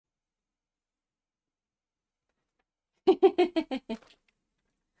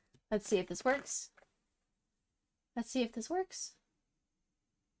Let's see if this works. Let's see if this works.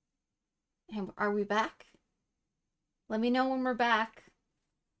 And are we back? Let me know when we're back.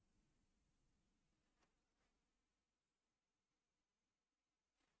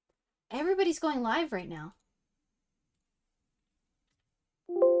 Everybody's going live right now.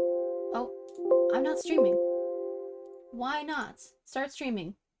 Oh, I'm not streaming. Why not? Start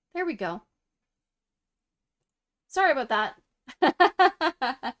streaming. There we go. Sorry about that.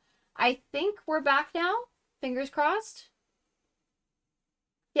 I think we're back now. Fingers crossed.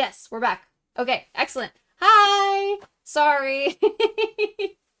 Yes, we're back. Okay, excellent. Hi! Sorry.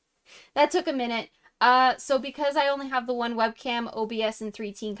 That took a minute. So because I only have the one webcam, OBS and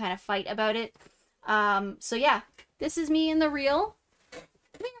 3Teen kind of fight about it. So yeah, this is me in the real. Come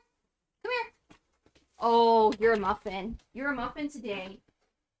here. Come here. Oh, you're a muffin. You're a muffin today.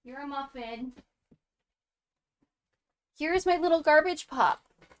 You're a muffin. Here's my little garbage pup.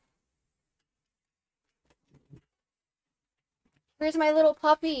 Here's my little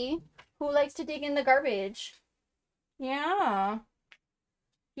puppy who likes to dig in the garbage. Yeah.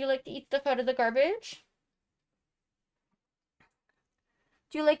 Do you like to eat stuff out of the garbage?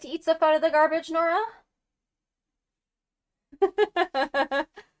 Do you like to eat stuff out of the garbage, Nora?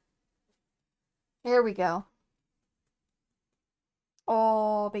 There we go.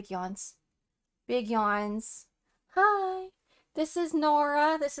 Oh, big yawns. Big yawns. Hi. This is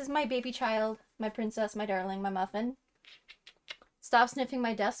Nora. This is my baby child. My princess, my darling, my muffin. Stop sniffing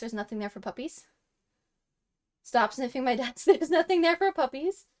my desk. There's nothing there for puppies. Stop sniffing my desk. There's nothing there for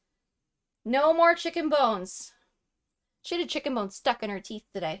puppies. No more chicken bones. She had a chicken bone stuck in her teeth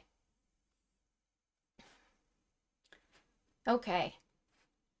today. Okay.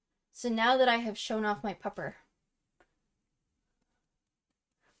 So now that I have shown off my pupper,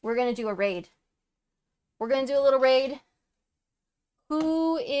 we're going to do a raid. We're going to do a little raid.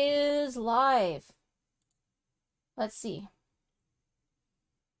 Who is live? Let's see.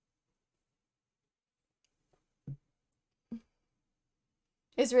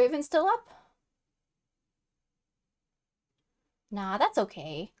 Is Raven still up? Nah, that's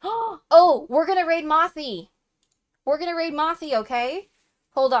okay. Oh, we're gonna raid Mothy. We're gonna raid Mothy, okay?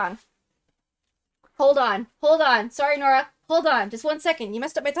 Hold on. Hold on. Hold on. Sorry, Nora. Hold on. Just 1 second. You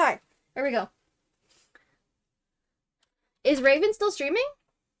messed up my time. There we go. Is Raven still streaming?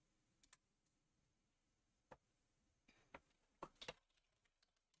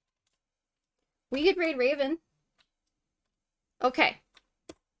 We could raid Raven. Okay.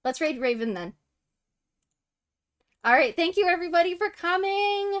 Let's raid Raven then. All right. Thank you, everybody, for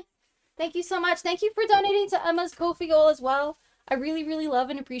coming. Thank you so much. Thank you for donating to Emma's Ko-fi goal as well. I really, really love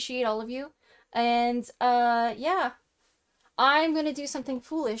and appreciate all of you. And, yeah. I'm going to do something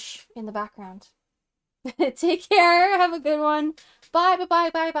foolish in the background. Take care. Have a good one. Bye, bye, bye,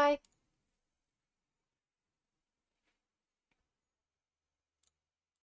 bye, bye.